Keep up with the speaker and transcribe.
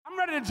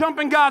ready to jump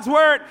in God's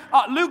word.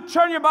 Luke,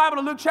 turn your Bible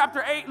to Luke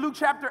chapter 8. Luke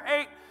chapter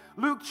 8.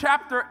 Luke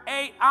chapter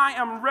 8. I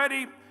am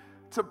ready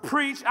to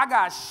preach. I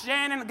got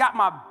Shannon, got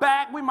my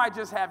back. We might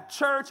just have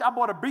church. I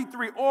bought a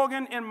B3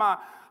 organ in my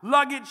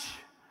luggage.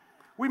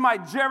 We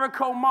might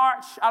Jericho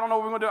march. I don't know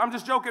what we're going to do. I'm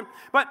just joking.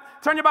 But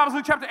turn your Bibles to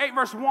Luke chapter 8,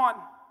 verse 1.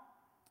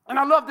 And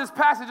I love this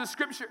passage of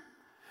Scripture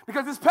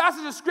because this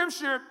passage of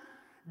Scripture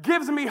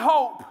gives me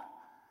hope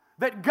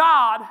that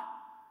God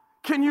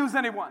can use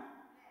anyone.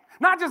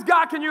 Not just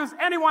God can use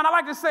anyone. I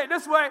like to say it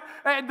this way,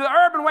 the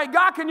urban way.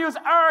 God can use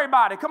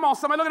everybody. Come on,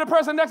 somebody look at the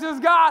person next to us.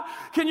 God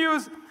can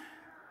use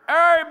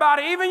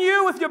everybody. Even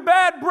you with your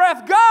bad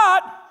breath,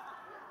 God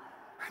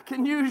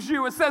can use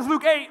you. It says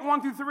Luke 8,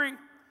 1 through 3.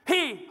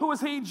 He, who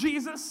is he?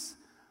 Jesus.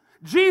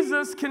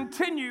 Jesus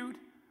continued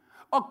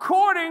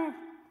according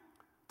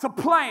to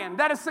plan.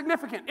 That is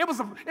significant. It was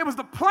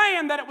the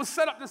plan that it was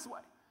set up this way.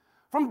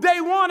 From day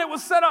one, it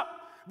was set up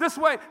this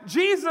way.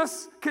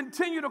 Jesus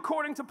continued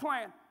according to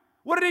plan.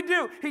 What did he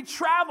do? He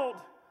traveled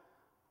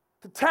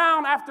to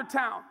town after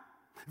town,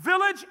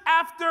 village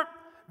after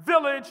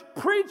village,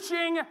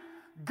 preaching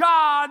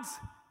God's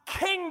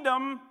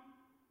kingdom,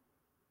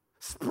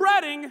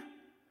 spreading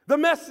the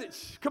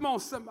message. Come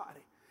on, somebody.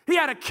 He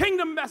had a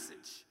kingdom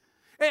message.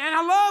 And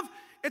I love,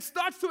 it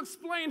starts to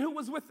explain who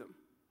was with him.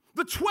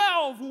 The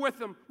 12 were with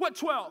him. What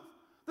 12?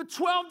 The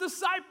 12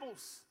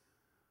 disciples.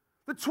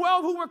 The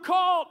 12 who were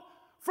called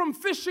from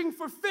fishing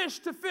for fish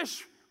to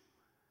fish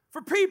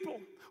for people.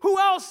 Who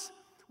else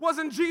was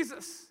in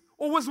Jesus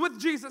or was with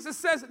Jesus? It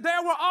says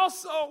there were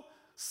also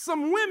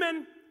some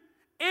women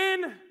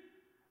in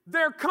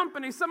their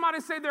company.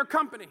 Somebody say their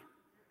company.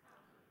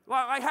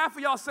 Like half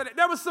of y'all said it.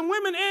 There were some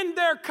women in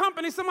their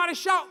company. Somebody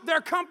shout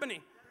their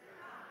company.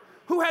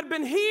 Who had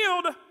been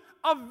healed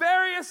of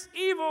various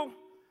evil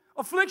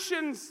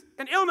afflictions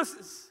and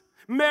illnesses.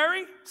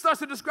 Mary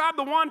starts to describe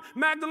the one,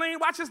 Magdalene,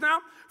 watch this now,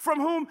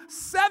 from whom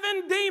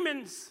 7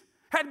 demons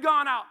had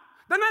gone out.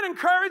 Doesn't that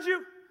encourage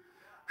you?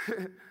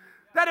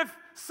 That if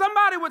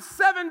somebody with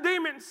 7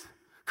 demons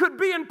could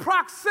be in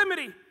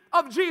proximity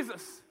of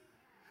Jesus,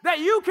 that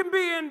you can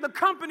be in the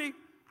company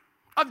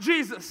of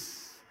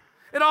Jesus.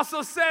 It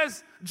also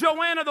says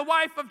Joanna, the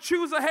wife of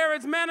Chusa,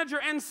 Herod's manager,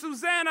 and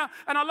Susanna,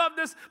 and I love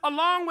this,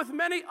 along with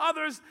many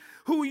others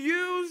who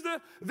used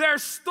their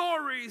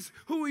stories,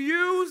 who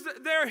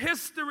used their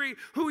history,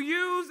 who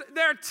used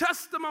their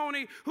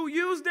testimony, who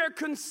used their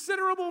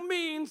considerable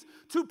means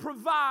to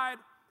provide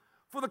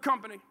for the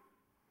company.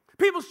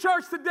 People's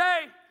Church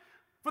today,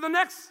 for the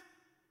next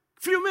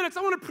few minutes,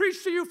 I want to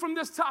preach to you from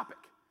this topic.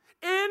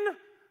 In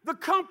the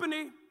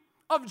company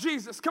of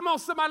Jesus. Come on,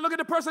 somebody look at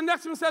the person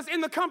next to him and says,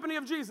 in the company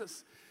of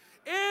Jesus.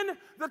 In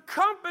the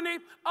company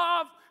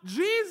of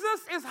Jesus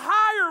is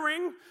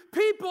hiring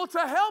people to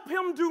help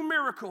him do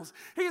miracles.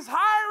 He's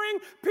hiring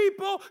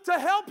people to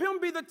help him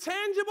be the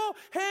tangible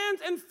hands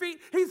and feet.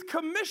 He's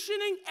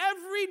commissioning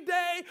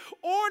everyday,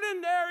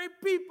 ordinary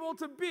people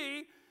to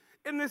be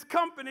in this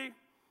company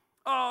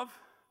of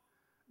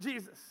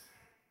Jesus.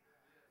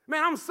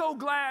 Man, I'm so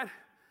glad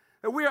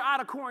that we are out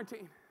of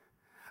quarantine.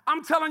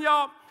 I'm telling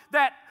y'all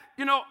that,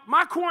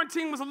 my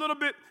quarantine was a little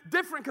bit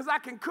different because I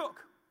can cook.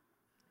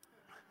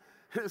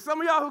 Some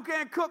of y'all who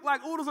can't cook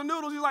like oodles and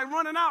noodles, you're like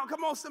running out.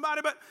 Come on,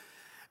 somebody. But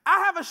I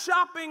have a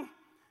shopping,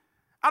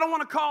 I don't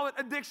want to call it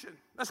addiction.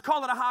 Let's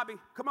call it a hobby.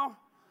 Come on.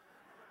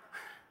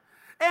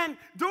 And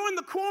during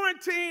the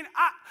quarantine,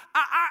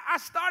 I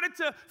started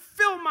to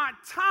fill my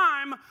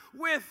time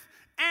with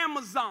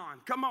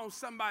Amazon. Come on,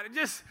 somebody.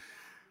 Just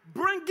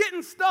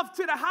getting stuff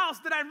to the house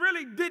that I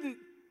really didn't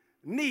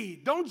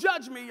need. Don't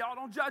judge me, y'all.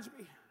 Don't judge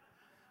me.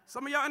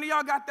 Some of y'all, any of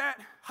y'all got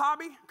that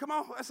hobby? Come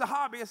on, it's a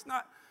hobby. It's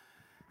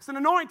an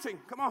anointing.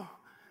 Come on.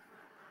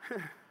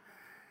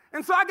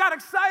 And so I got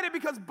excited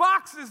because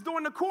boxes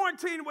during the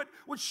quarantine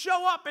would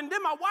show up. And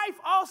then my wife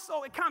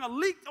also, it kind of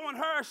leaked on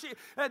her.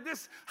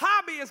 This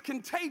hobby is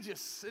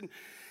contagious.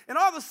 And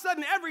all of a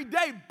sudden, every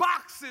day,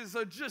 boxes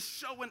are just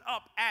showing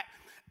up at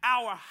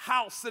our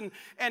house.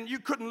 And you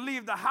couldn't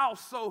leave the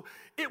house, so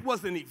it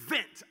was an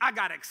event. I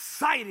got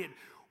excited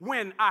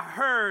when I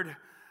heard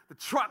the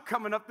truck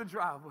coming up the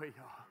driveway,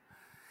 y'all.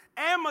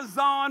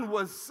 Amazon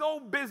was so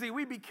busy,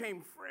 we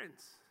became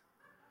friends.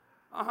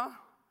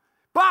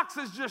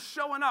 Boxes just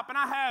showing up, and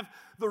I have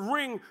the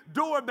Ring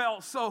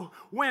doorbell, so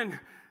when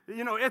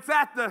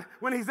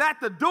when he's at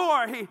the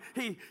door,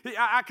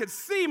 I could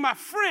see my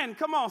friend.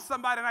 Come on,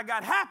 somebody, and I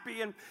got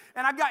happy, and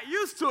I got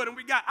used to it, and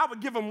I would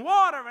give him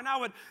water, and I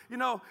would,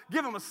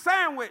 give him a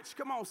sandwich.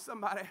 Come on,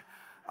 somebody,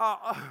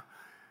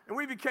 and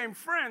we became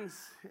friends.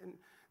 And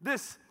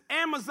this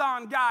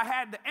Amazon guy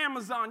had the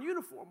Amazon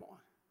uniform on.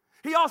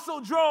 He also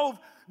drove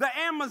the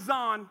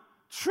Amazon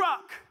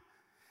truck.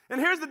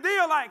 And here's the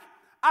deal,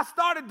 I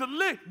started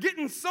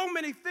getting so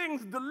many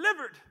things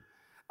delivered.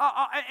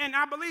 And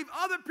I believe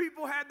other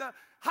people had the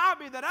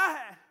hobby that I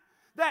had.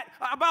 That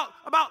about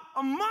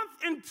a month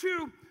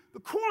into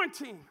the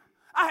quarantine,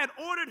 I had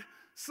ordered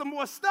some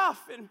more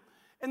stuff.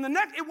 And the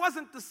next, it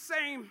wasn't the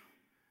same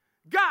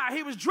guy.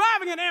 He was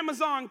driving an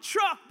Amazon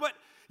truck, but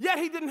yet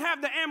he didn't have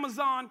the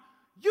Amazon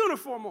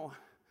uniform on.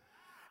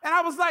 And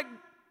I was like,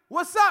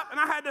 what's up? And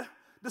I had to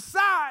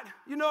decide,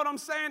 you know what I'm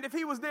saying, if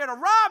he was there to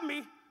rob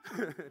me,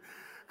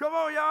 come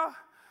on, y'all,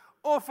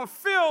 or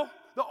fulfill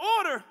the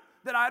order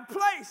that I had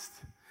placed.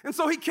 And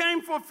so he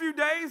came for a few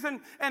days,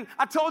 and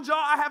I told y'all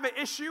I have an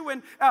issue,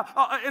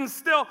 and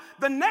still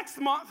the next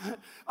month,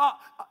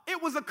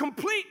 it was a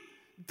complete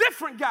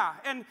different guy.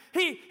 And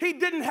he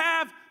didn't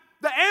have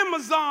the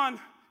Amazon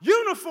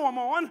uniform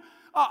on,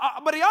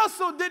 but he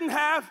also didn't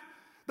have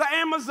the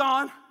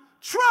Amazon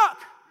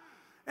truck.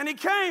 And he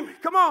came,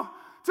 come on,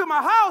 to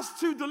my house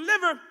to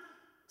deliver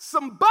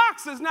some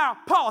boxes. Now,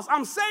 pause.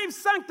 I'm saved,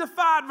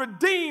 sanctified,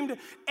 redeemed,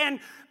 and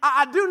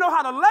I do know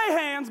how to lay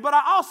hands, but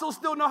I also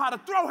still know how to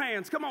throw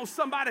hands. Come on,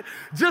 somebody,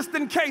 just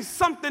in case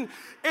something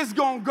is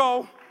going to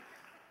go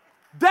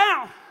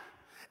down.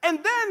 And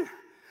then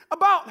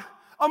about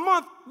a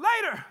month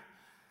later,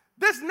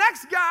 this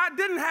next guy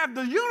didn't have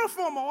the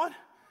uniform on.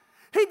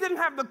 He didn't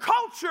have the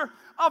culture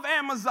of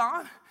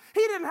Amazon.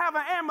 He didn't have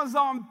an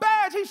Amazon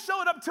badge. He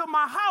showed up to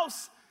my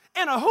house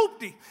in a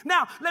hoopty.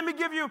 Now, let me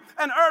give you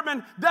an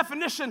urban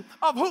definition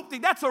of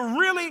hoopty. That's a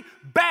really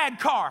bad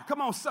car.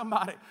 Come on,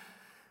 somebody.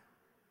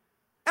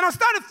 And I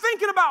started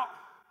thinking about,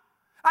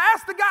 I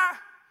asked the guy,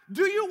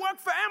 do you work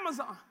for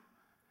Amazon?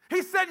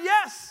 He said,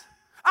 yes.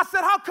 I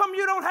said, how come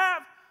you don't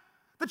have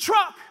the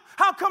truck?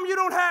 How come you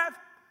don't have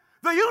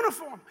the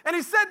uniform? And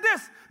he said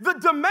this, the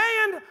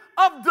demand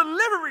of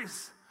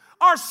deliveries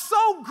are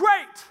so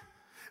great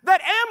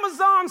that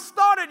Amazon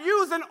started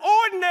using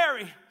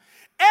ordinary,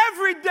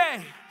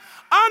 everyday,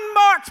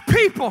 unmarked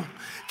people.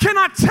 Can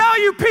I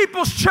tell you,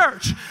 People's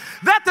Church,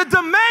 that the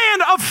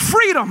demand of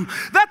freedom,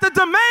 that the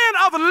demand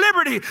of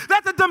liberty,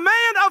 that the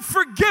demand of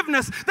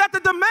forgiveness, that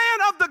the demand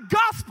of the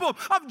gospel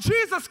of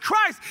Jesus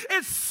Christ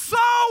is so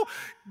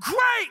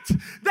great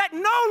that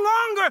no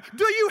longer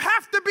do you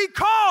have to be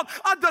called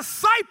a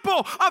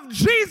disciple of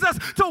Jesus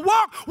to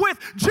walk with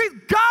Jesus.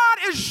 God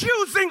is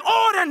using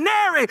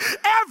ordinary,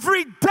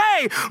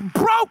 everyday,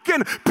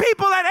 broken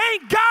people that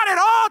ain't got it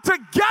all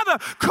together.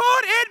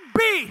 Could it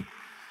be?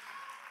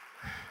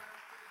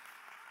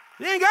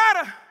 You ain't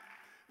gotta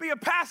be a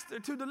pastor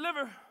to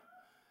deliver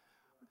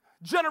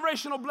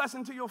generational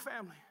blessing to your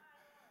family.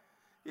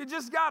 You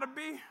just got to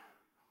be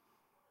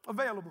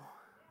available.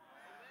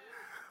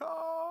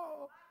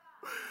 Oh,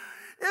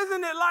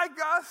 isn't it like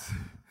us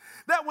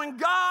that when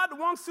God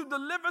wants to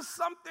deliver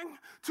something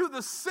to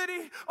the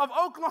city of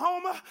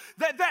Oklahoma,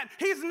 that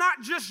he's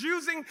not just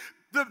using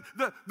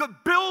the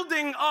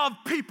building of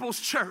People's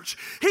Church.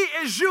 He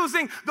is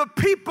using the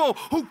people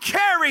who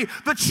carry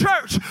the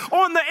church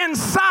on the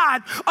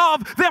inside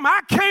of them. I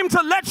came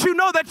to let you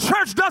know that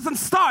church doesn't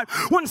start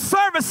when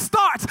service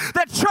starts.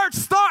 That church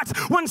starts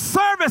when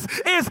service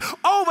is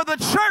over. The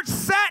church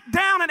sat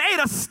down and ate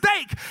a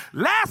steak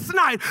last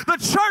night. The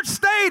church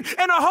stayed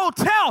in a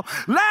hotel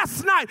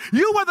last night.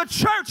 You were the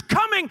church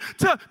coming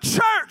to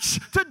church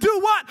to do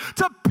what?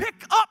 To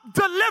pick up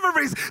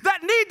deliveries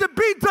that need to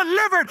be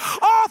delivered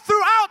all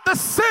throughout the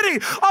city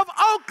of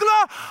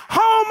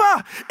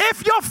Oklahoma.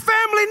 If your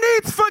family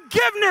needs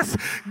forgiveness,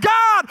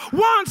 God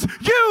wants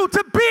you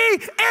to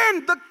be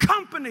in the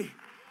company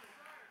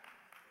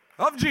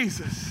of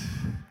Jesus.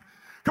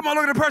 Come on,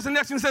 look at the person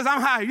next to you and says,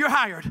 I'm hired. You're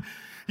hired.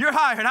 You're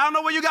hired. I don't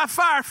know where you got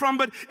fired from,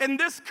 but in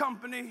this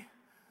company,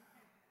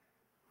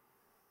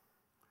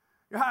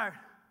 you're hired.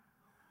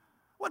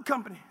 What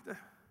company? The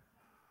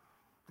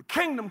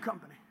Kingdom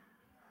Company.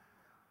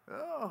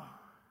 Oh,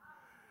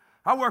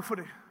 I work for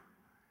the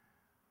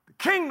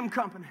Kingdom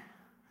Company.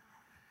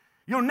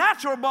 Your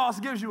natural boss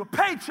gives you a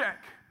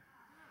paycheck,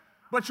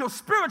 but your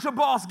spiritual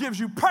boss gives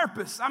you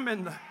purpose. I'm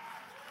in the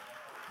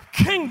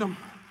Kingdom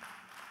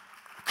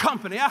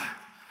Company.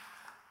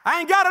 I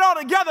ain't got it all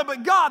together,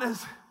 but God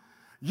is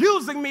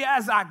using me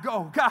as I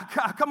go. God,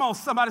 come on,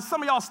 somebody.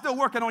 Some of y'all still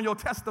working on your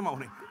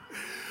testimony.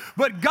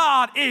 But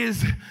God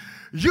is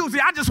using.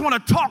 I just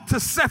want to talk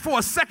for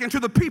a second to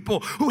the people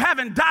who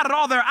haven't dotted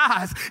all their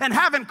I's and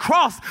haven't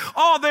crossed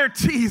all their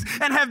T's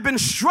and have been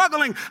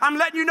struggling. I'm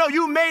letting you know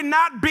you may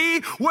not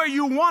be where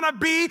you want to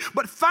be,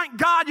 but thank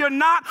God you're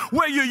not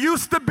where you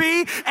used to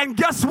be. And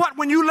guess what?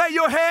 When you lay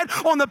your head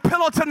on the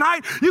pillow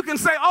tonight, you can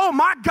say, oh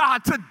my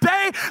God,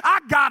 today I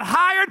got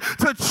hired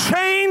to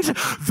change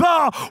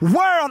the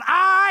world.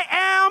 I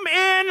am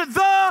in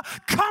the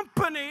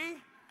company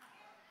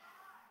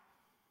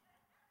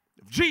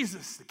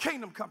Jesus, the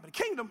Kingdom Company.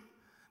 Kingdom,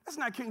 that's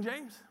not King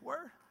James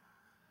word.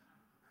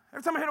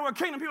 Every time I hear the word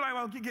kingdom, people are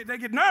like, well, they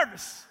get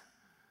nervous.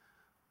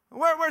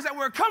 Where's that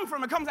word come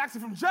from? It comes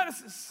actually from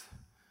Genesis.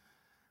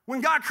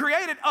 When God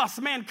created us,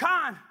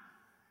 mankind,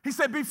 he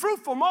said, be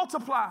fruitful,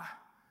 multiply,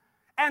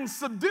 and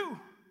subdue,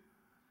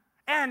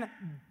 and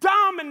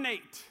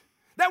dominate.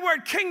 That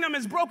word kingdom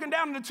is broken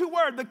down into two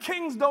words, the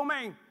king's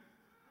domain.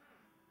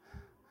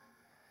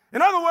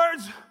 In other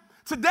words,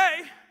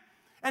 today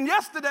and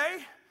yesterday,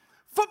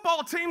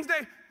 football teams,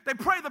 they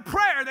pray the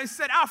prayer. They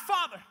said, our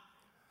Father,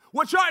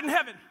 which art in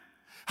heaven,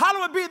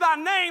 hallowed be thy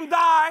name,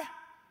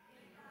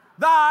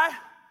 thy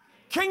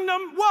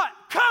kingdom, what?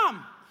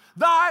 Come.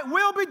 Thy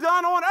will be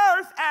done on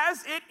earth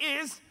as it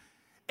is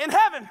in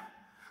heaven.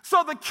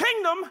 So the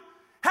kingdom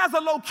has a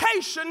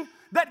location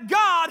that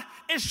God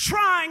is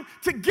trying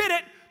to get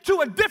it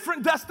to a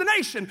different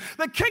destination.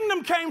 The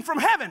kingdom came from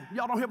heaven.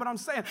 Y'all don't hear what I'm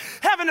saying.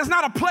 Heaven is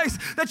not a place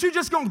that you're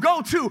just going to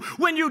go to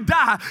when you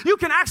die. You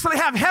can actually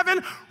have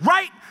heaven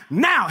right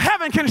now.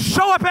 Heaven can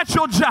show up at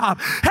your job.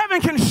 Heaven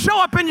can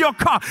show up in your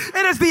car.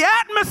 It is the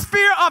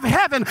atmosphere of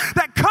heaven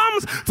that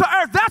comes to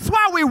earth. That's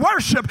why we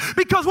worship,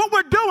 because what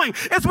we're doing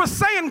is we're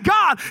saying,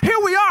 God, here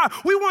we are.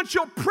 We want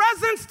your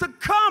presence to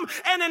come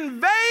and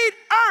invade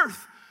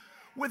earth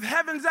with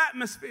heaven's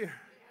atmosphere.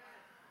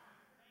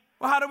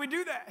 Well, how do we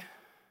do that?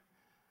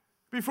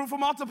 Be fruitful,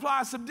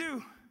 multiply,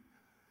 subdue,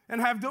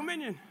 and have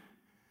dominion.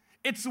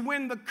 It's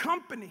when the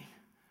company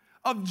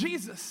of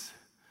Jesus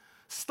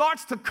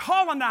starts to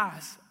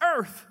colonize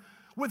earth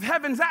with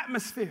heaven's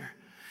atmosphere.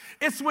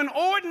 It's when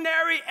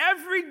ordinary,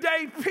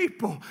 everyday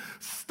people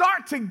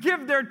start to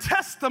give their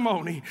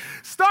testimony,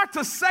 start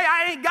to say,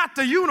 I ain't got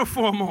the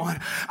uniform on.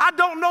 I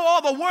don't know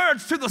all the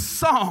words to the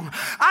song.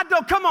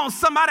 Come on,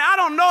 somebody, I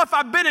don't know if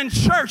I've been in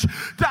church.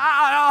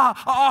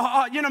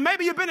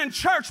 Maybe you've been in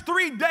church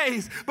 3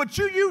 days, but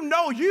you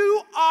know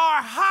you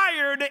are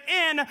hired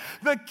in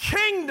the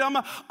kingdom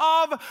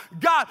of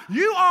God.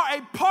 You are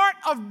a part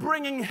of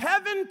bringing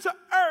heaven to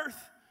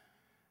earth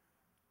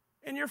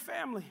in your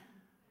family.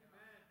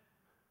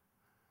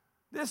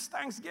 This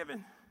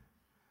Thanksgiving,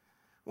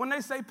 when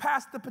they say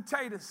pass the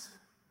potatoes,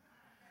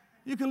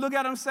 you can look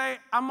at them and say,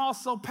 I'm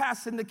also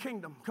passing the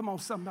kingdom. Come on,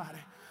 somebody.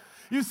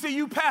 You see,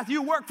 you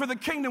work for the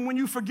kingdom when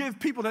you forgive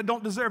people that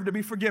don't deserve to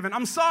be forgiven.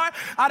 I'm sorry,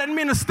 I didn't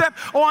mean to step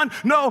on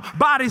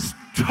nobody's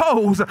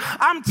toes.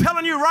 I'm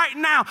telling you right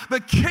now, the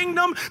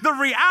kingdom, the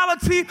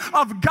reality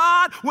of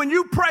God, when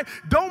you pray,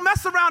 don't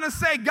mess around and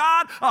say,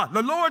 God,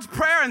 the Lord's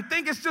Prayer, and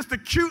think it's just a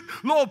cute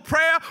little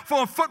prayer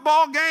for a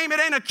football game. It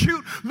ain't a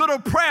cute little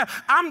prayer.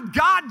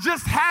 God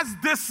just has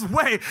this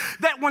way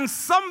that when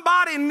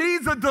somebody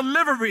needs a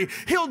delivery,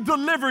 he'll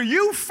deliver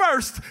you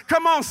first,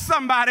 come on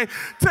somebody,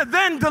 to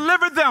then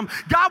deliver them.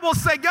 God will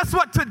say, guess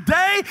what,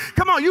 today,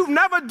 come on, you've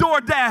never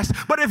door dashed,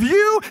 but if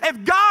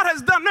God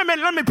has done,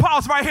 let me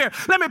pause right here.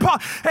 Let me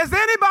pause. Has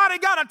anybody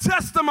got a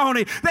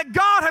testimony that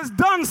God has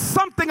done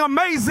something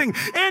amazing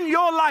in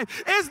your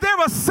life? Is there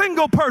a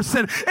single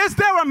person? Is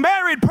there a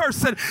married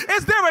person?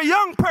 Is there a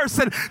young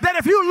person that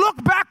if you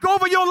look back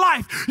over your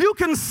life, you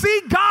can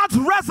see God's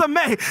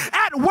resume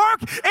at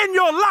work in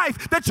your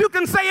life, that you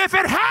can say, if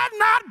it had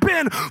not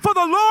been for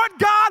the Lord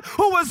God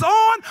who was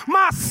on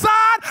my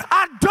side,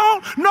 I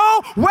don't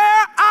know where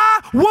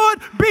I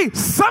would be.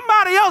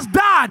 Somebody else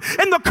died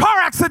in the car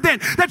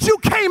accident that you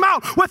came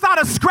out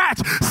without a scratch.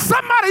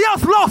 Somebody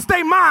else lost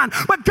their mind,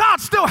 but God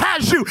still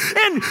has you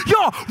in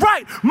your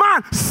right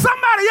mind.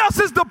 Somebody else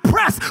is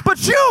depressed,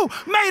 but you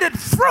made it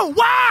through.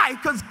 Why?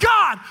 Because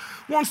God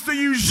wants to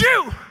use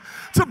you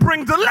to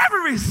bring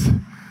deliveries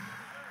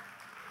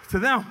to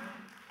them.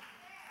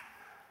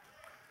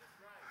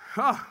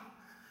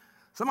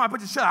 Somebody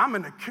put your shut. I'm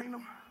in the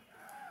kingdom.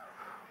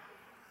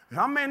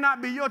 I may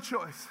not be your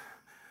choice,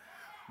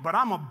 but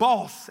I'm a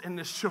boss in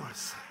this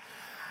choice.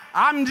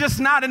 I'm just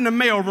not in the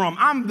mailroom.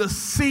 I'm the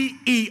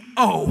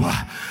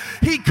CEO.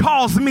 He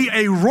calls me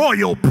a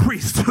royal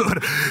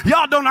priesthood.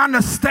 Y'all don't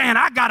understand.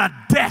 I got a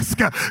desk.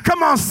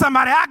 Come on,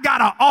 somebody. I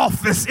got an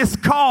office. It's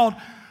called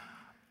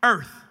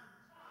earth.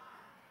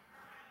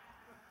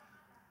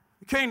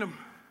 The kingdom.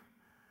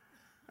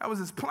 That was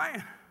his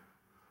plan.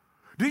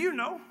 Do you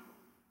know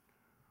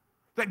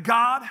that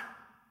God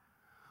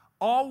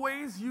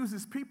always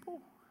uses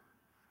people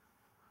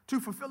to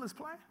fulfill his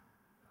plan?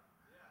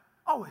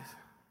 Always.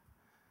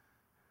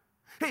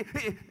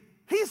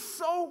 He's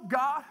so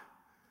God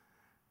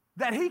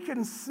that he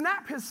can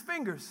snap his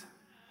fingers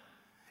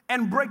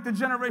and break the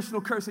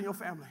generational curse in your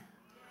family.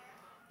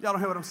 Y'all don't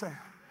hear what I'm saying?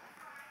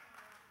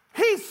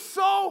 He's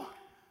so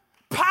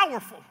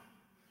powerful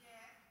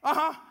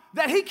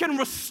that he can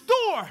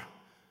restore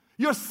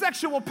your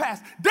sexual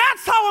past.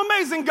 That's how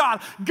amazing God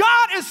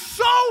is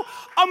so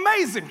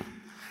amazing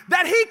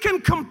that he can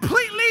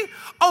completely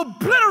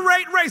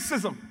obliterate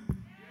racism.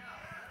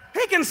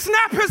 He can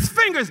snap his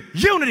fingers,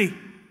 unity.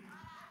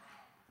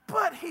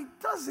 But he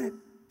doesn't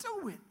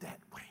do it that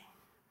way.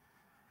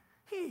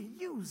 He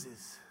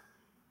uses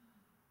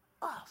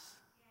us.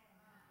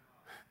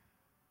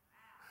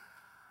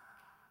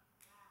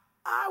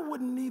 I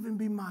wouldn't even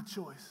be my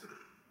choice.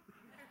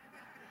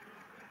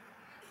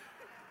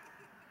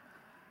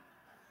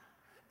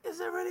 Is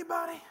there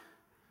anybody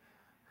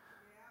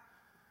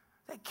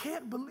that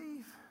can't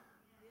believe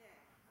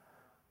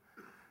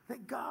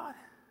that God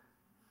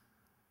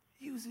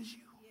uses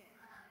you?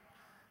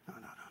 No.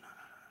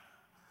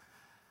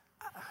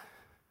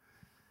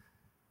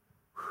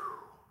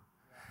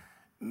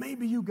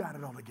 Maybe you got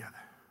it all together.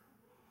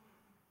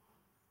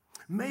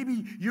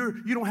 Maybe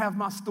you don't have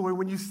my story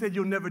when you said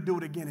you'll never do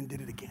it again and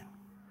did it again.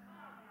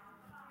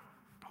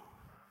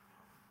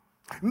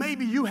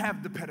 Maybe you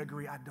have the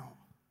pedigree, I don't.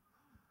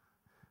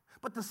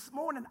 But this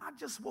morning, I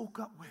just woke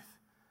up with,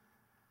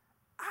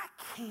 I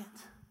can't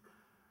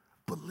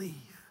believe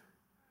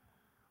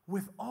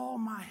with all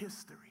my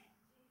history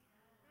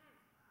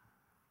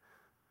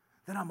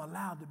that I'm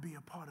allowed to be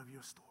a part of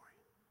your story.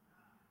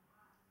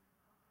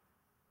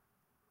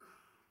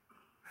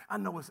 I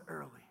know it's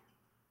early.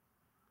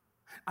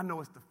 I know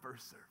it's the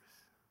first service.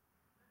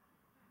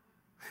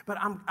 But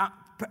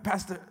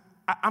Pastor,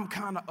 I'm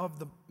kind of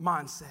the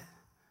mindset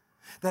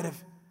that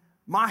if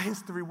my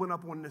history went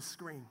up on this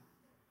screen,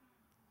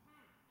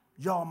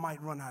 y'all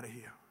might run out of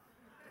here.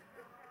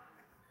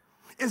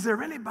 Is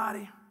there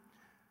anybody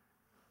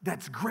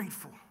that's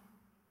grateful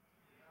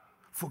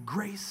for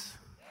grace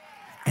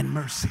and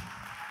mercy?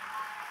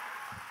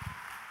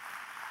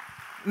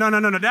 No,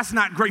 that's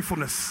not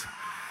gratefulness.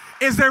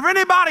 Is there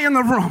anybody in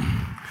the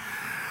room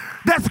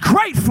that's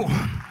grateful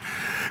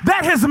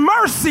that his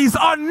mercies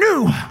are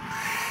new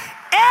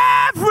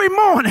every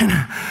morning?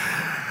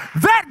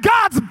 That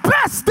God's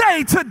best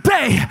day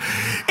today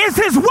is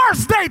his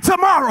worst day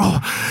tomorrow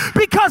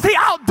because he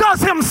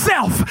outdoes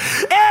himself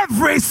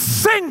every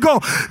single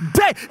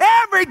day.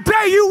 Every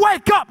day you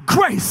wake up,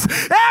 grace.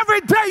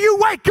 Every day you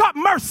wake up,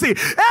 mercy.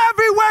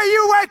 Everywhere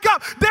you wake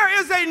up, there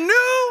is a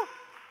new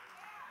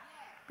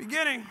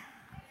beginning.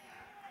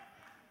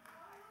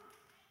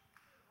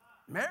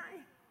 Mary?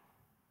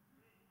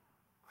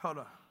 Hold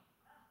on.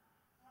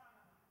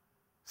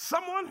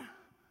 Someone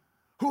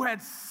who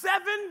had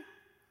 7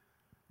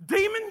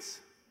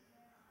 demons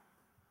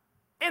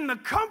in the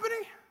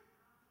company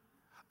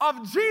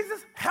of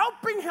Jesus,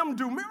 helping him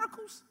do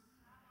miracles.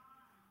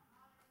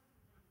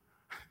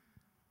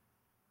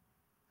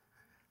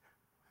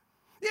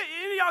 Yeah,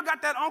 any of y'all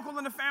got that uncle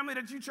in the family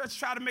that you just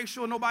try to make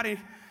sure nobody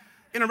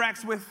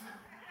interacts with?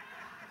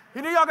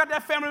 Any of y'all got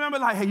that family member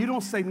like, hey, you don't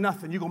say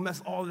nothing, you're going to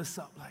mess all this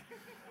up. Like,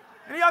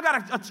 any of y'all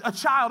got a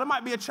child, it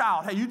might be a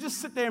child. Hey, you just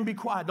sit there and be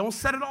quiet. Don't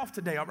set it off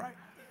today, all right?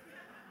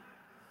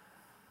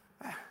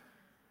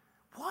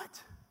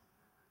 What?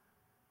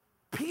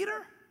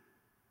 Peter,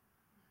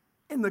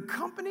 in the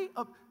company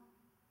of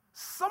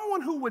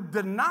someone who would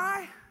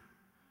deny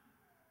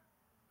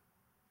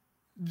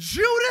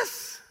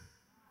Judas,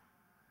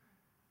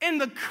 in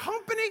the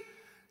company,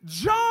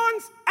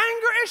 John's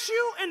anger issue,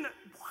 and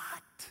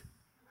what?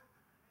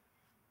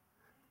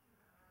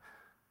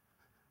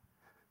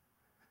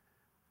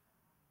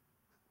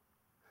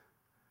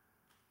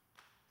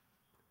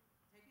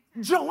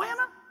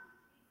 Joanna?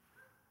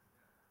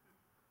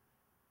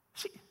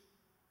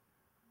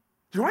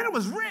 Joanna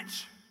was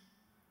rich.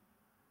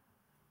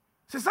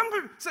 So some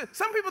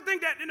people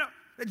think that,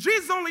 that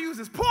Jesus only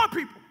uses poor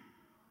people.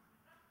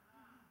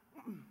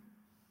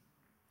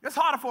 It's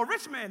harder for a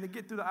rich man to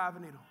get through the eye of a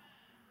needle.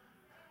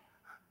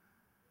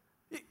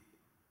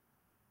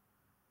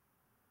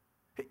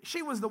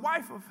 She was the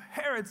wife of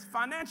Herod's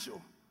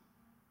financial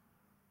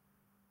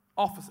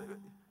officer.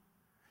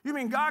 You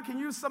mean God can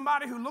use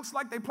somebody who looks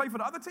like they play for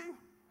the other team?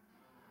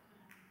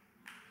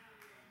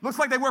 Looks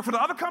like they work for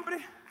the other company?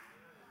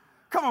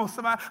 Come on,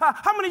 somebody.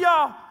 How many of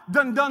y'all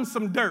done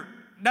some dirt?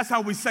 That's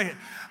how we say it.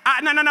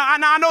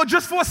 I know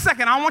just for a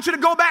second. I don't want you to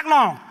go back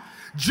long.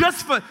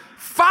 Just for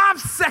 5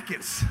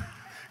 seconds.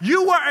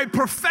 You were a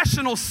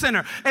professional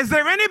sinner. Is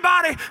there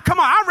anybody? Come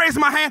on, I raise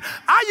my hand.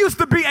 I used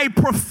to be a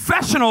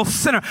professional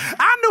sinner.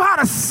 I knew how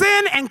to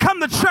sin and come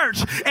to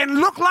church and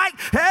look like,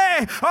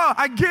 hey,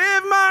 I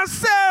give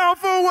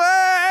myself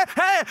away.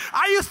 Hey,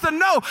 I used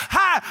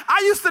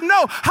to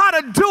know how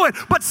to do it.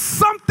 But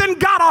something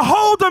got a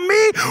hold of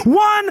me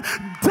one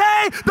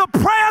day. The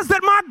prayers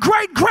that my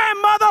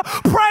great-grandmother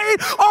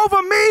prayed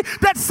over me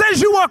that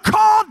says you are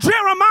called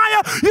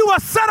Jeremiah, you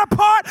are set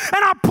apart, and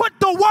I put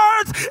the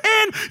words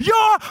in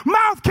your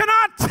mouth. Can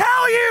I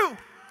tell you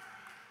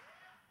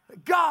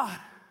that God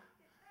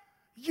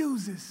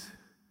uses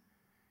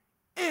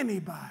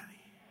anybody?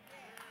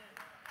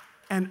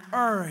 And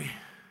Uri.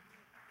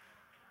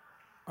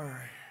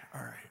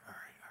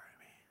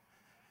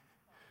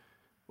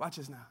 Watch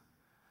this now.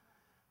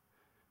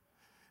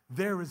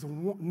 There is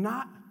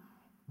not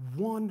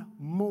one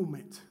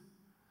moment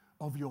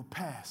of your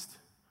past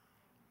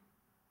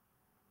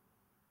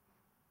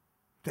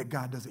that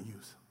God doesn't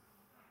use.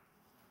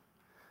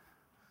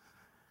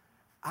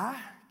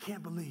 I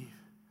can't believe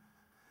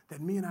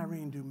that me and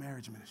Irene do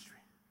marriage ministry.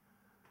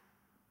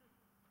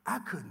 I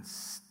couldn't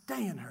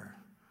stand her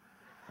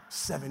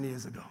 7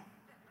 years ago.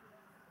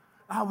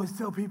 I always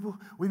tell people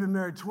we've been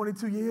married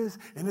 22 years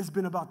and it's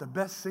been about the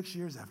best 6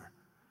 years ever.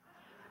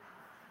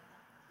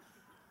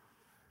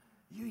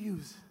 You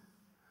use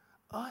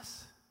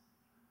us.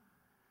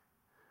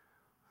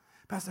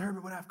 Pastor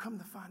Herbert, what I've come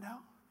to find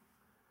out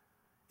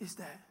is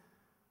that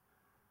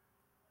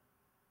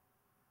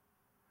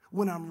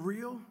when I'm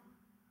real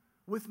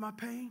with my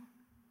pain,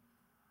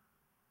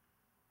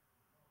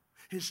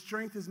 his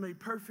strength is made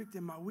perfect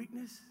in my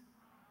weakness.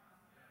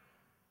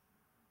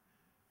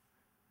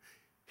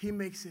 He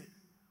makes it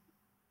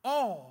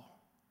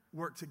all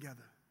work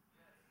together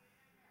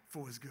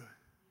for his good.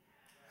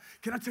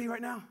 Can I tell you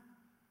right now,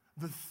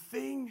 the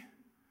thing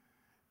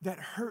that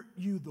hurt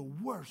you the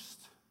worst,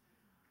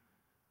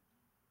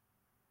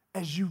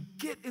 as you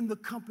get in the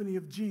company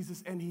of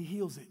Jesus and he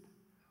heals it,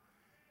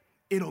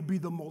 it'll be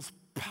the most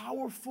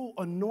powerful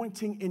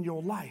anointing in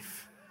your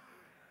life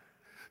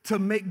to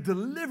make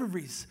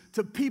deliveries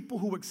to people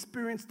who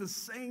experience the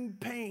same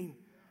pain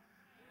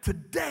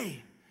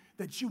today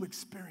that you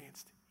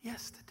experienced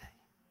yesterday.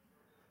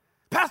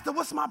 Pastor,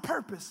 what's my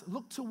purpose?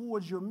 Look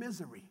towards your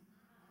misery.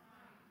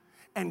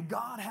 And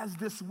God has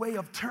this way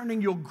of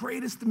turning your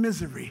greatest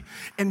misery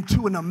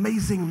into an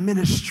amazing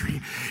ministry.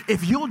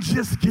 If you'll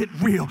just get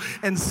real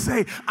and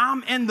say,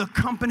 I'm in the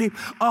company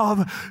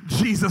of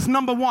Jesus.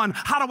 Number one,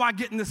 how do I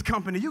get in this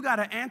company? You got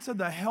to answer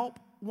the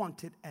help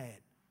wanted ad.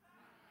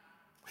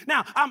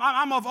 Now,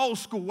 I'm of old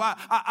school.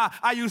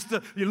 I used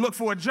to look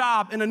for a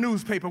job in a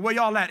newspaper. Where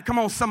y'all at? Come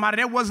on, somebody.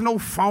 There was no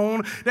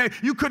phone.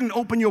 You couldn't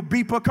open your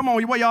beeper. Come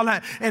on, where y'all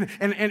at?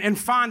 And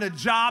find a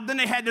job. Then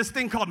they had this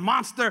thing called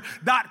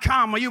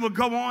monster.com where you would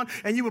go on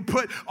and you would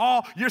put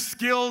all your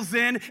skills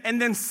in,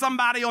 and then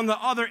somebody on the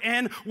other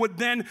end would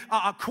then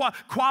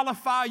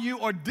qualify you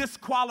or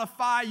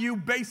disqualify you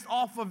based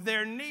off of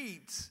their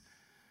needs.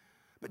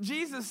 But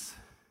Jesus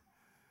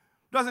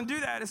doesn't do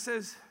that. It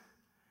says,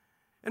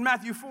 in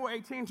Matthew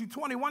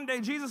 4:18-20, one day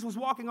Jesus was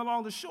walking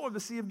along the shore of the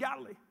Sea of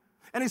Galilee,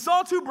 and he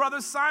saw two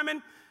brothers,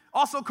 Simon,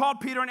 also called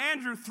Peter, and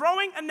Andrew,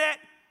 throwing a net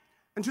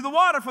into the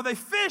water, for they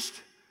fished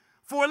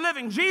for a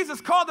living.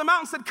 Jesus called them out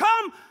and said,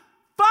 come,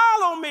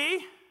 follow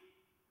me,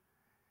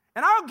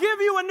 and I'll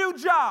give you a new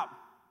job.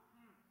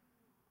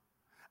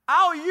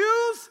 I'll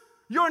use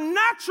your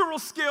natural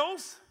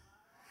skills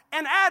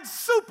and add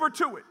super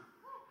to it.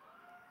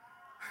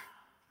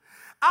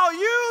 I'll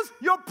use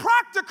your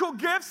practical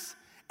gifts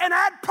and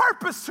add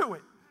purpose to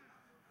it.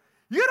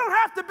 You don't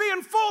have to be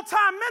in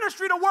full-time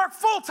ministry to work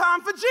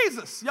full-time for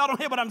Jesus. Y'all don't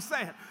hear what I'm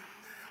saying.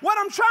 What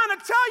I'm trying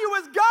to tell you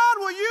is God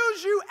will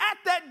use you at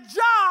that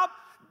job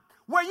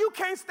where you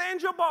can't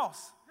stand your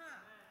boss.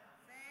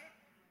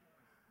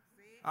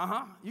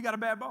 You got a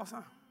bad boss,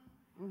 huh?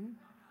 Mm-hmm.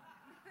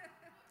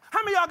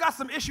 How many of y'all got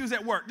some issues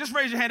at work? Just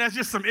raise your hand. That's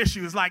just some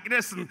issues. Like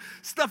there's some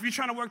stuff you're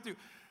trying to work through.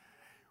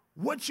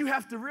 What you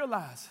have to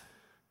realize,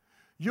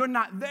 you're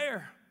not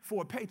there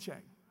for a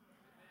paycheck.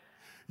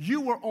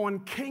 You were on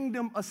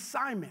kingdom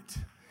assignment.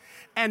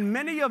 And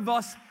many of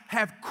us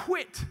have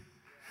quit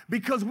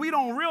because we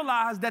don't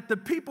realize that the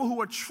people who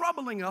are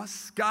troubling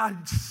us,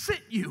 God sent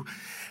you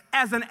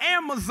as an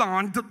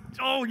Amazon,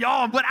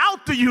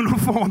 without the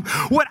uniform,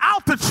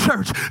 without the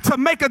church, to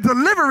make a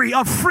delivery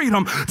of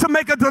freedom, to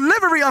make a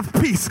delivery of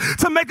peace,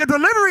 to make a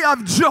delivery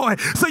of joy.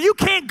 So you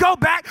can't go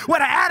back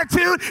with an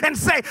attitude and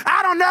say,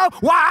 I don't know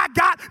why I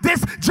got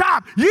this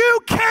job. You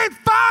can't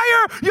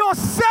fire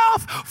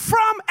yourself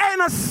from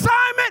an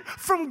assignment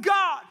from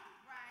God.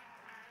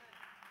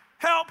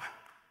 Help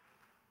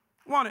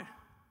wanted.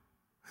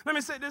 Let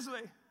me say it this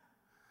way.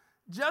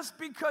 Just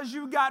because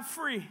you got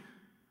free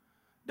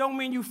don't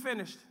mean you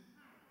finished.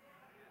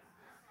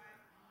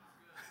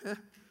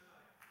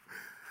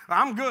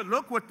 I'm good.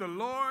 Look what the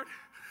Lord,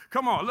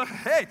 come on, look,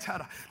 hey,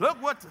 Tada,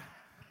 look what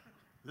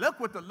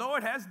the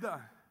Lord has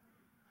done.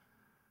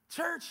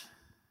 Church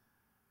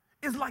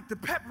is like the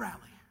pep rally.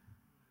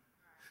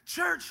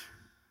 Church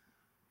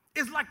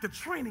is like the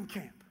training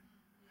camp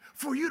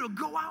for you to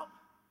go out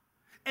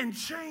and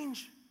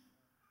change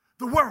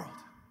the world.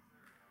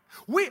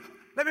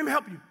 Let me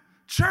help you.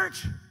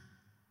 Church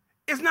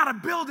is not a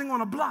building on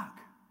a block.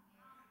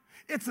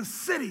 It's a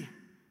city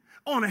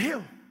on a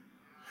hill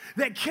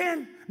that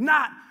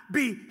cannot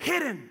be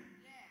hidden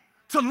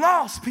to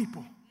lost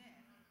people,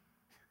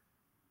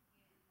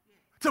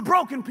 to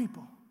broken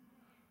people,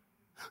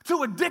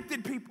 to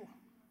addicted people.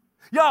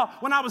 Y'all,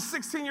 when I was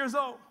 16 years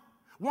old,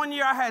 one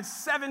year I had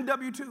 7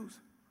 W-2s.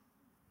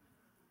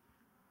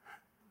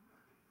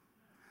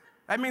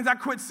 That means I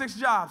quit 6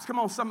 jobs. Come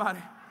on, somebody.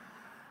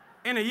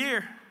 In a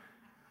year,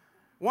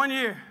 1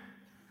 year.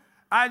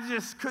 I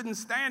just couldn't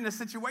stand the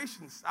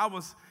situations.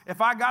 If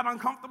I got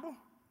uncomfortable,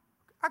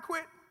 I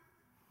quit.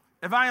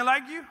 If I didn't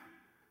like you,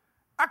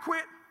 I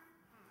quit.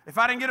 If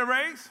I didn't get a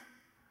raise,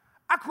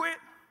 I quit.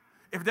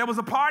 If there was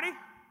a party,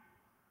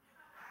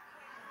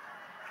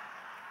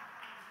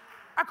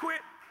 I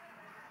quit.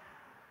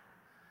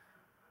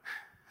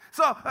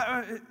 So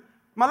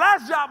my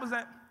last job when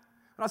I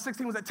was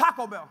 16 was at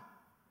Taco Bell.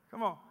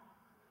 Come on.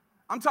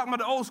 I'm talking about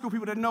the old school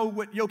people that know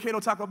what Yo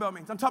Quiero Taco Bell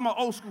means. I'm talking about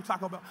old school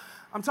Taco Bell.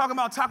 I'm talking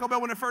about Taco Bell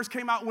when it first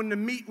came out, when the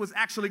meat was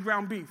actually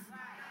ground beef.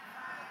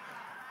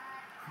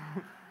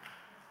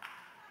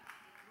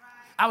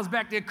 I was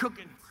back there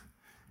cooking,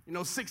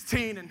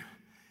 16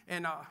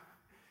 and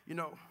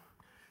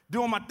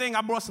doing my thing.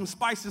 I brought some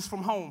spices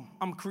from home.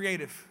 I'm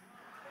creative.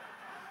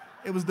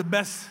 It was the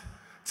best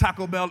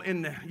Taco Bell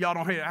in there. Y'all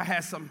don't hear it. I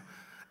had some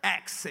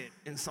accent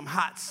and some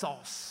hot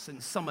sauce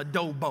and some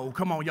adobo.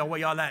 Come on, y'all, where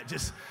y'all at?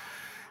 Just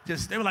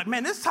they were like,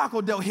 man, this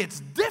Taco Bell hits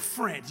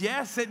different.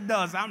 Yes, it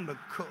does. I'm the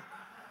cook.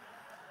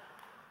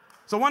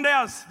 So one day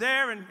I was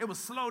there, and it was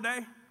a slow day.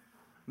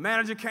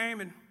 Manager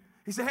came, and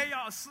he said, hey,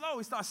 y'all, it's slow.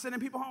 He started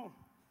sending people home.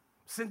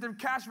 Sent the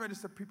cash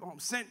register people home.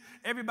 Sent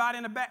everybody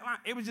in the back line.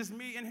 It was just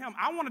me and him.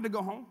 I wanted to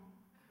go home.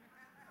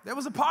 There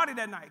was a party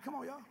that night. Come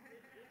on, y'all.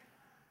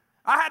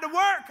 I had to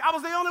work. I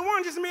was the only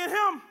one, just me and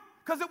him,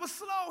 because it was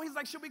slow. He's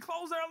like, should we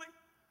close early?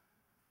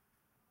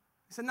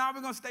 He said, no,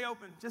 we're going to stay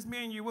open. Just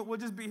me and you. We'll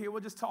just be here.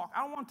 We'll just talk. I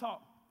don't want to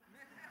talk.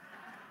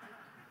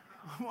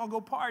 I want to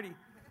go party.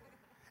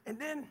 And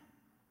then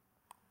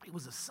it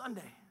was a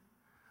Sunday.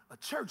 A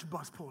church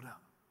bus pulled up.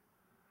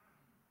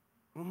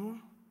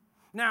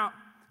 Now,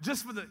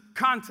 just for the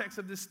context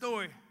of this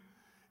story,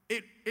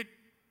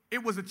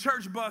 it was a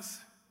church bus,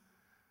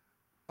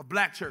 a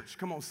black church.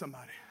 Come on,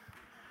 somebody.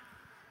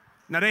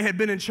 Now, they had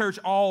been in church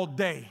all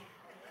day.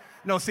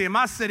 No, see, in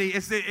my city,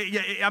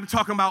 I'm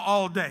talking about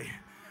all day.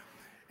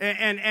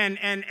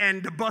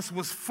 And the bus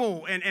was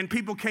full, and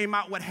people came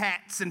out with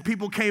hats, and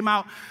people came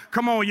out.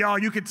 Come on, y'all,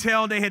 you could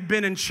tell they had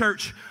been in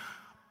church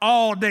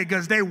all day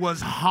because they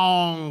was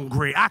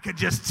hungry. I could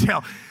just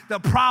tell. The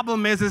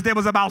problem is there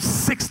was about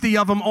 60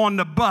 of them on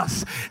the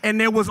bus,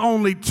 and there was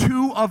only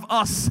 2 of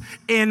us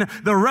in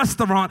the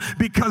restaurant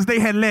because they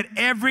had let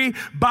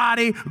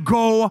everybody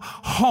go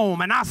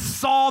home. And I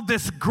saw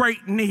this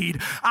great need.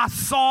 I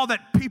saw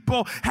that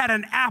people had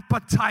an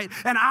appetite,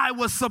 and I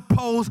was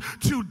supposed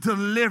to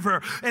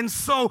deliver. And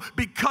so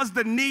because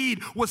the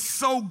need was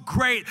so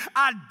great,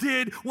 I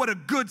did what a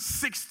good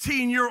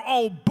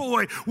 16-year-old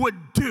boy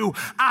would do.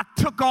 I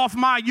took off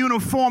my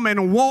uniform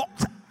and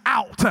walked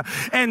out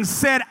and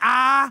said,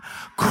 I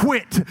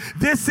quit.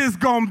 This is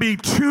going to be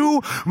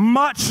too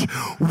much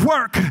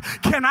work.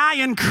 Can I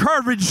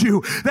encourage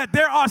you that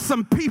there are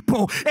some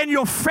people in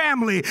your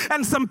family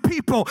and some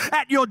people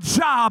at your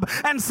job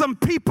and some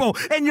people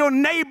in your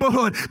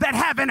neighborhood that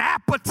have an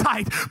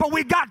appetite, but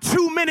we got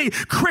too many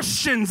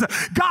Christians,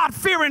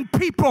 God-fearing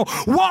people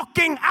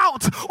walking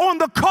out on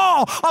the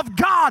call of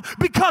God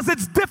because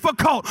it's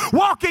difficult,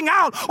 walking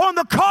out on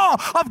the call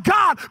of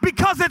God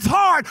because it's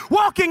hard,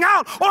 walking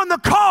out on the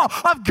call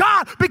of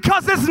God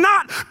because it's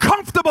not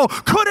comfortable.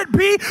 Could it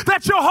be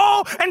that your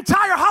whole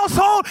entire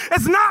household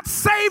is not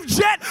saved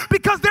yet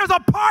because there's a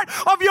part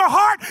of your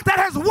heart that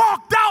has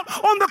walked out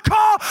on the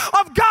call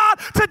of God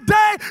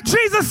today?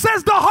 Jesus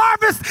says the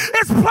harvest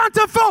is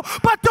plentiful,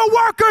 but the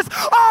workers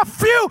are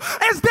few.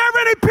 Is there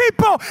any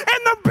people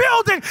in the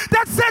building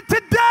that said,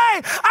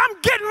 today I'm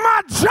getting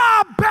my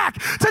job back?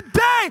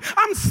 Today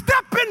I'm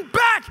stepping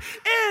back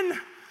in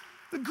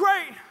the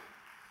Great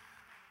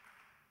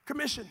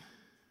Commission?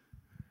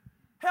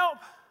 Help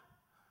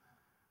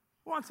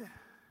wanted.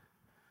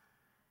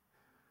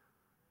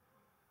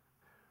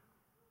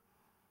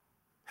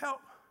 Help.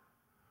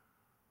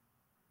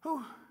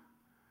 Who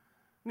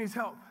needs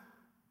help?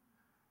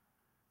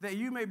 That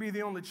you may be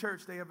the only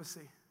church they ever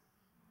see.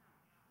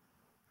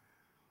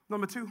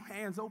 Number 2,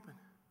 hands open.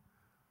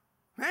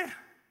 Man.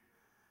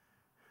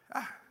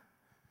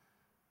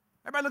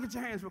 Everybody look at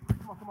your hands real quick.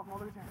 Come on,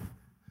 look at your hands.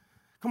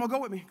 Come on, go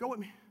with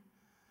me.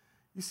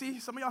 You see,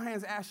 some of y'all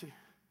hands ashy.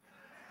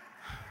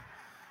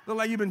 Look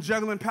like you've been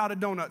juggling powdered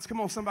donuts. Come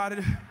on,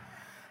 somebody.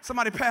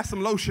 Somebody pass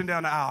some lotion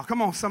down the aisle.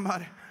 Come on,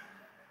 somebody.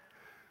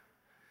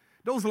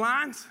 Those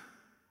lines,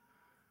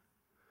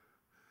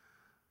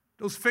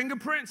 those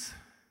fingerprints,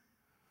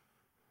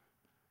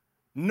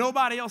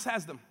 nobody else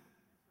has them.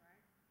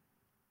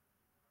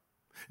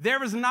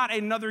 There is not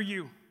another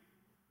you.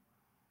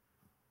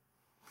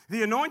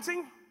 The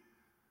anointing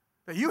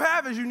that you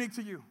have is unique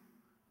to you.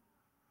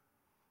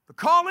 The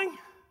calling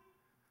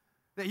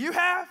that you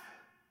have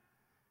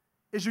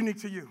is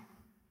unique to you.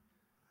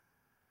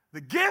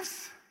 The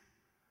gifts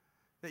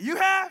that you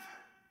have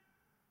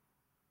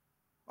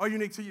are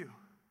unique to you.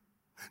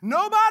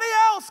 Nobody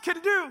else can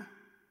do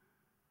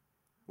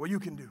what you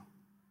can do.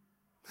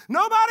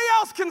 Nobody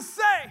else can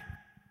say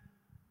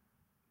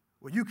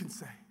what you can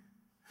say.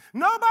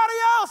 Nobody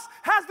else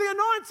has the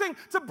anointing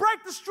to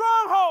break the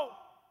stronghold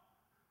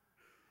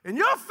in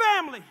your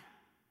family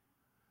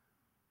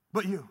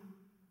but you.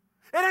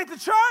 It ain't the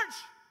church.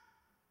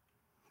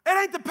 It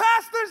ain't the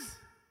pastors.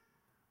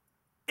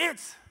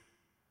 It's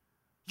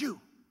you.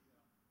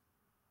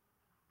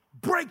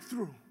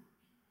 Breakthrough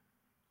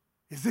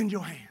is in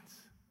your hands.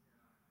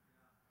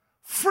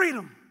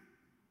 Freedom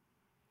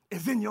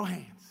is in your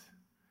hands.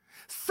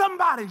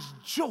 Somebody's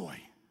joy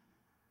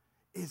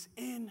is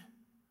in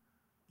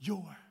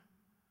your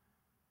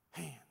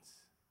hands.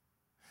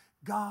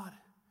 God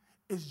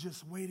is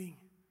just waiting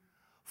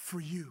for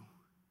you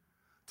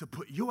to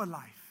put your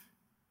life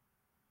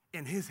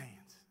in his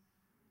hands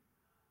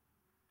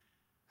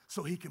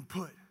so he can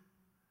put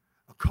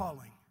a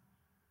calling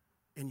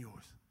in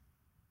yours.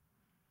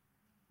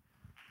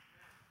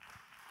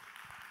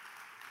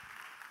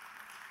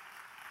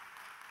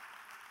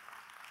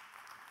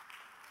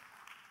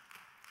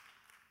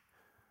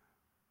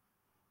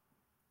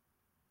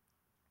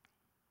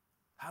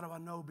 How do I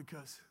know?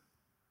 Because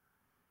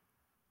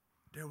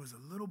there was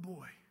a little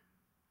boy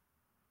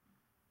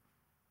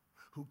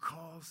who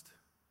caused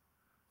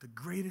the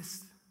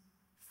greatest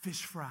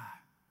fish fry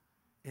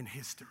in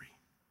history.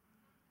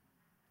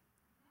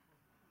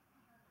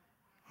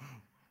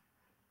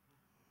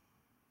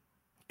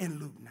 In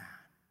Luke 9.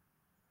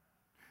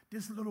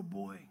 This little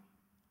boy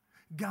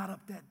got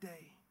up that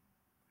day.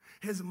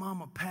 His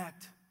mama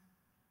packed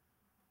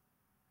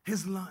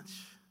his lunch.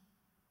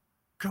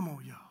 Come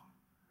on, y'all.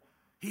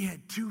 He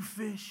had 2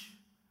 fish,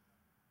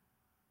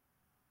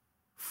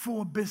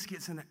 4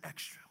 biscuits and an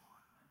extra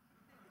one.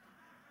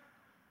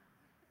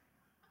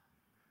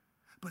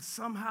 But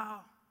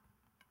somehow,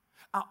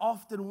 I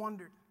often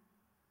wondered.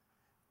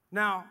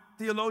 Now,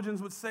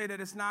 theologians would say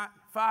that it's not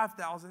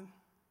 5,000,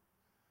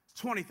 it's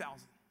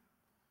 20,000,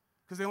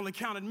 because they only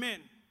counted men,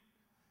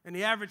 and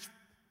the average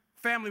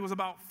family was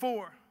about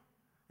 4.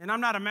 And I'm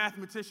not a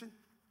mathematician,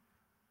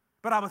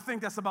 but I would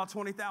think that's about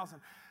 20,000.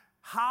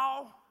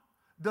 How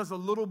does a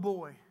little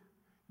boy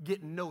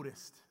get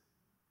noticed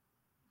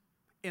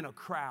in a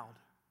crowd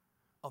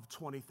of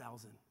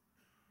 20,000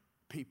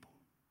 people?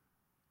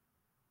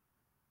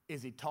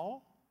 Is he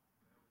tall?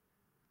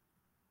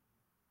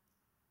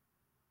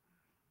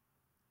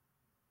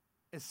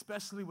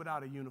 Especially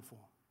without a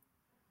uniform.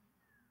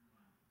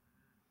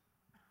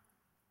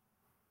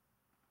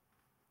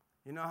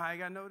 You know how he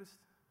got noticed?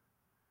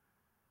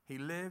 He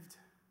lived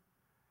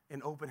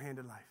an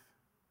open-handed life.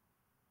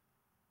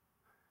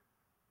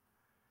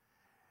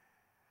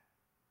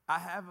 I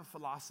have a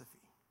philosophy.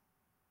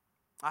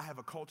 I have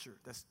a culture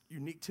that's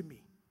unique to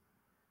me.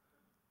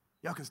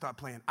 Y'all can start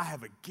playing. I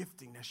have a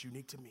gifting that's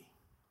unique to me.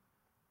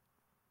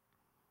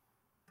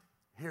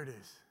 Here it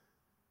is.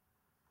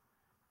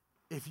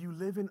 If you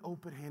live an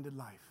open-handed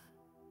life,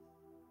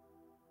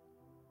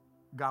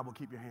 God will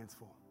keep your hands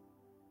full.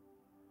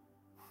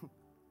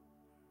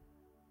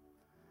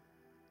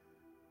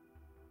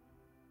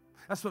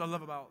 That's what I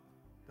love about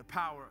the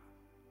power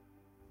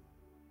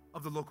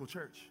of the local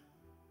church.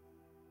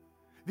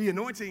 The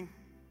anointing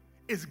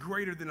is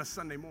greater than a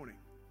Sunday morning.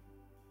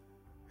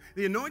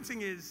 The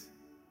anointing is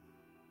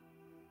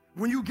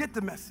when you get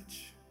the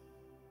message,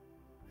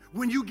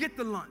 when you get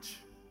the lunch,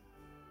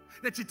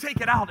 that you take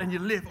it out and you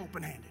live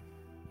open-handed.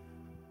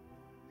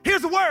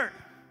 Here's a word.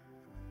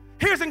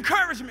 Here's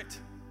encouragement.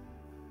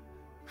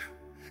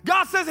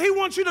 God says he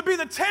wants you to be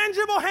the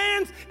tangible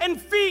hands and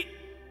feet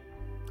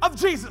of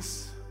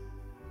Jesus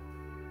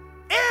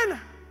in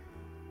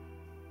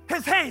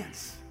his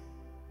hands.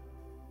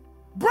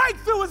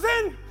 Breakthrough is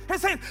in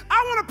his hands.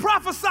 I want to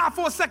prophesy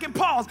for a second,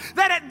 pause,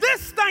 that at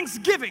this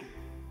Thanksgiving,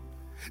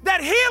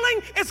 that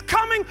healing is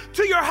coming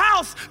to your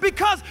house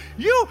because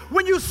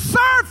when you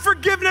serve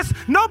forgiveness,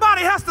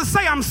 nobody has to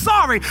say, I'm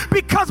sorry,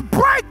 because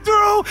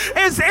breakthrough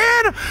is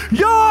in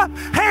your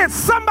hands.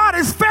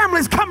 Somebody's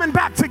family's coming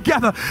back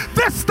together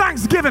this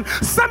Thanksgiving.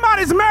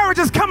 Somebody's marriage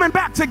is coming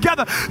back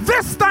together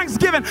this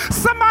Thanksgiving.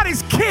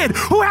 Somebody's kid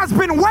who has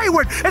been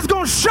wayward is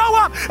going to show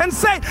up and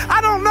say, I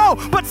don't know,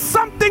 but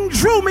something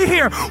drew me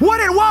here.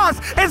 What it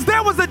was is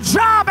there was a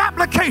job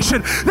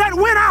application that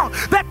went out,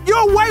 that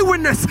your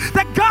waywardness,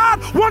 that God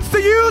wants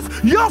to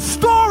use your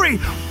story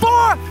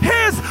for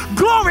his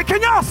glory.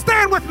 Can y'all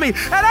stand with me?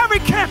 At every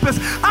campus,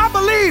 I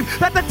believe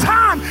that the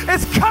time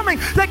is coming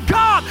that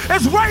God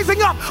is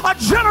raising up a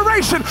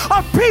generation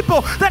of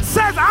people that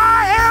says,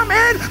 I am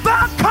in the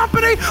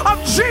company of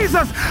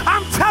Jesus.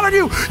 I'm telling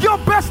you, your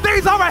best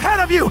days are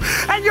ahead of you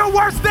and your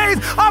worst days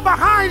are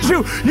behind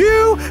you.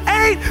 You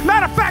ain't,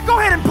 matter of fact,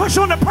 go ahead and push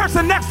on the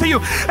person next to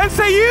you and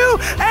say, you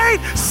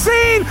ain't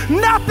seen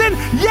nothing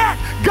yet.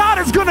 God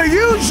is going to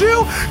use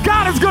you.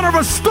 God is going to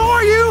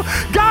restore you.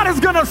 God is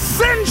going to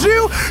send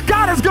you.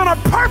 God is going to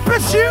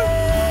purpose you.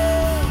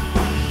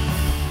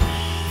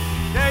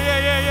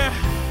 Yeah.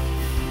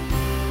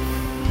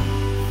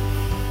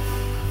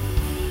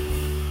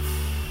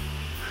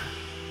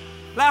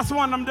 Last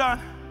one, I'm done.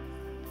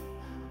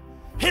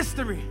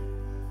 History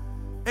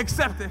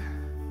accepted.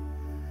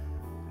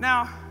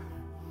 Now,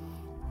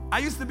 I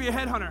used to be a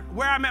headhunter.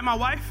 Where I met my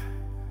wife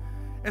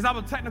is I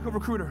was a technical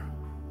recruiter.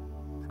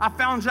 I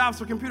found jobs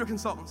for computer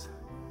consultants.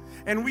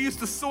 And we used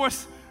to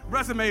source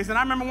resumes. And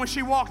I remember when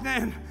she walked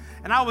in,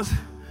 and I was,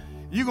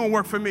 you gonna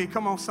work for me.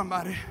 Come on,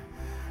 somebody.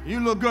 You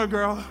look good,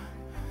 girl.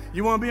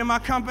 You wanna be in my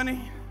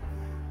company?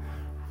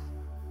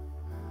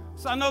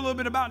 So I know a little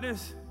bit about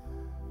this.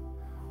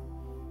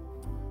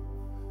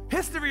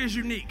 History is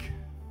unique.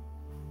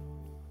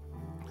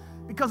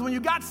 Because when you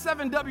got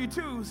 7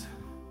 W-2s,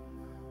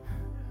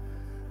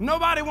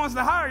 nobody wants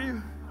to hire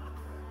you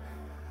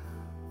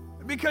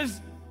because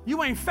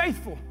you ain't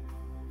faithful.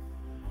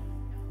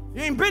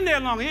 You ain't been there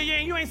long.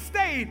 You ain't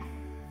stayed.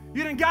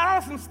 You done got out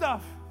of some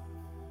stuff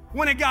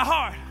when it got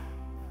hard.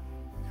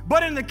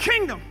 But in the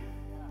kingdom,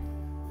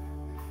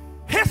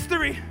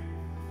 history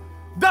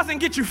doesn't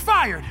get you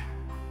fired.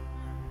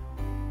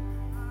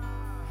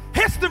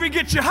 History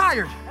gets you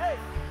hired.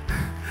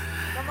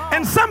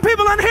 And some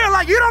people in here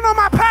like, you don't know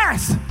my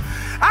past.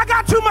 I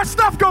got too much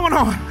stuff going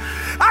on.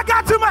 I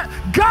got too much.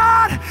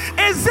 God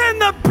is in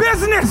the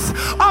business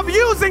of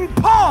using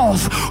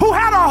Pauls, who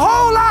had a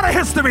whole lot of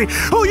history,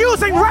 who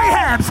using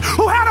Rahabs,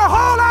 who had a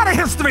whole lot of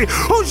history,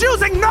 who's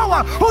using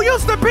Noah, who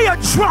used to be a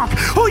drunk,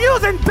 who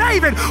using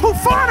David, who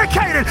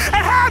fornicated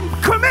and had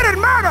committed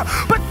murder.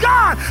 But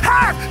God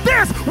has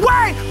this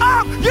way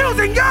of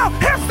using your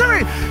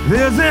history.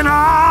 There's an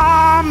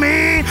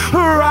army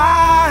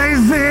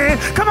rising.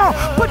 Come on,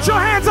 put your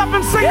hands up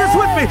and sing this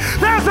with me.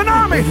 There's an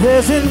army.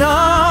 There's an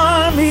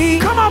army.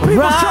 Come on,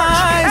 people. Church,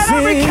 at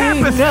every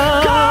campus,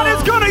 God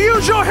is going to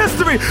use your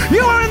history.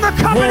 You are in the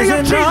company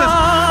of Jesus.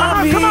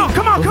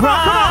 Come on.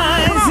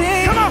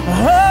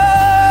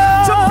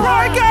 To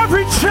break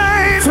every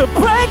chain. To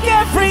break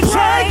every chain.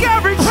 Break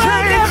every chain.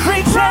 Break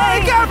every chain.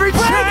 Break every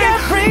chain.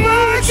 Break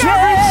every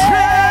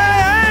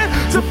chain.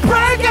 To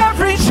break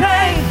every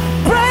chain.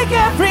 Break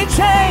every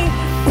chain.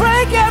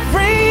 Break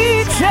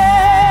every chain.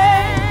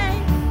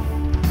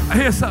 I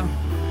hear something.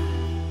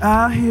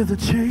 I hear the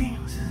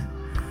chains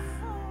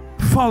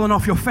falling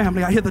off your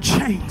family. I hear the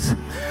chains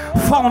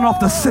falling off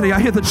the city. I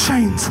hear the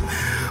chains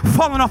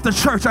falling off the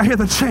church. I hear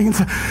the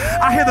chains.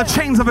 I hear the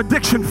chains of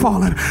addiction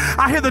falling.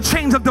 I hear the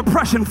chains of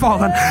depression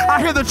falling. I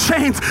hear the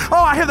chains.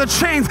 Oh, I hear the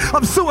chains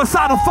of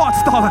suicidal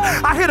thoughts falling.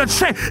 I hear the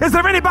chain. Is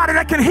there anybody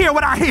that can hear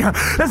what I hear?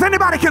 Is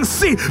anybody can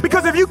see?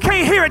 Because if you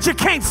can't hear it, you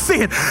can't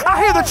see it.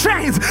 I hear the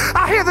chains.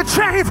 I hear the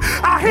chains.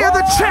 I hear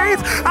the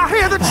chains. I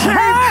hear the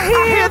chains.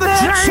 I hear the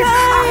chains.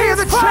 I hear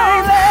the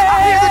chains.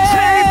 I hear the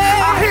chains.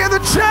 I hear the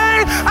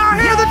chains. I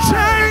hear the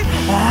chains.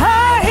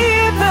 I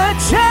hear the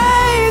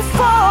chains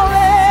falling.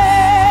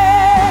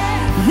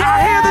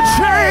 I hear the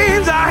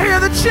chains. I hear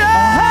the chains.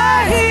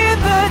 I hear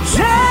the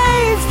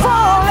chains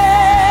falling.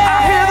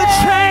 I hear the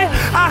chain.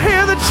 I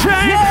hear the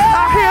chain.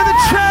 I hear the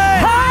chain.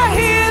 I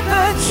hear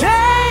the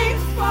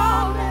chains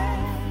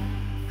falling.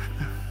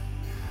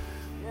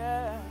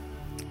 Yeah.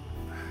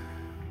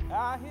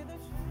 I hear the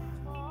chains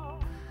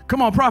falling.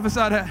 Come on, prophesy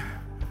that.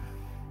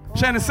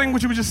 Shannon, sing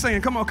what you were just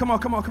saying. Come on, come on,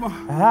 come on, come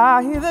on.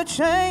 I hear the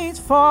chains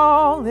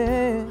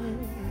falling.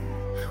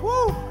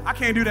 Woo! I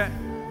can't do that.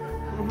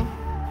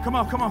 Come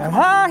on, come on, come on.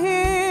 I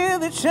hear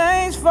the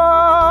chains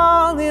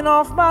falling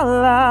off my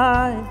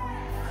life,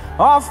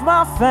 off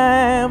my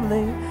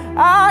family.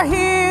 I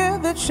hear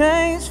the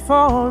chains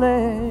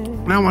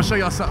falling. Now I want to show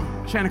y'all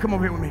something. Shannon, come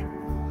over here with me.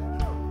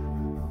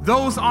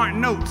 Those aren't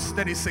notes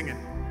that he's singing.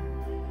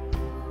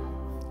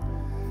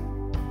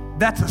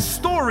 That's a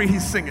story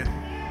he's singing.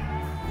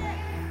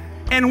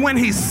 And when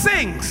he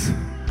sings,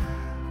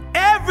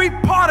 every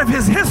part of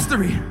his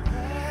history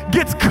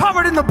gets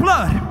covered in the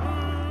blood.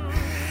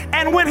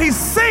 And when he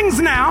sings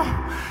now,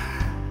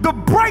 the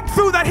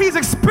breakthrough that he's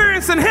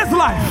experienced in his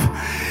life,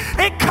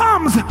 it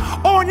comes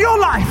on your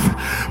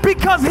life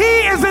because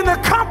he is in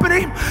the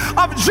company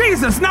of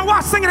Jesus. Now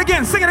watch, sing it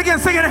again, sing it again,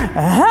 sing it again.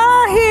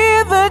 I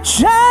hear the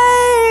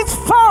chains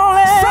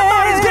falling.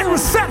 Somebody's getting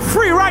set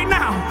free right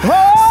now.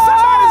 Oh,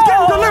 somebody's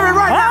getting delivered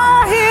right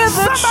now. I hear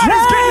the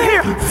somebody's getting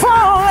here.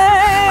 Falling.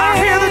 I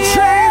hear the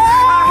chain.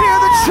 I hear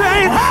the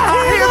chain.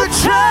 I hear the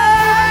chain.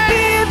 I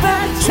hear the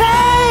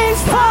chains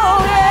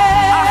falling.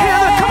 I hear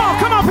the,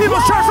 come on,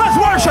 people's church, let's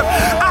worship.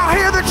 I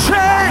hear the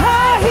chain.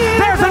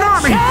 There's an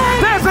army.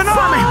 There's an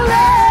army.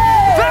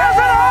 There's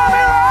an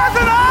army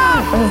rising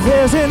up.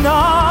 There's an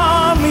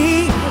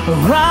army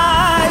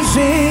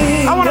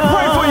rising. I want to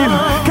pray for you.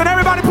 Can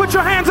everybody put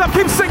your hands up?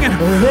 Keep singing.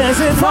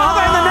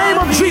 Father, in the name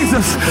of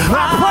Jesus,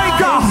 I pray,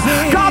 God,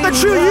 that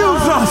you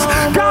use us.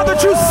 God,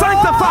 that you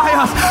sanctify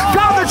us.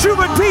 God, that you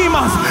redeem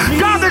us.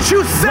 God, that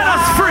you set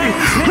us free.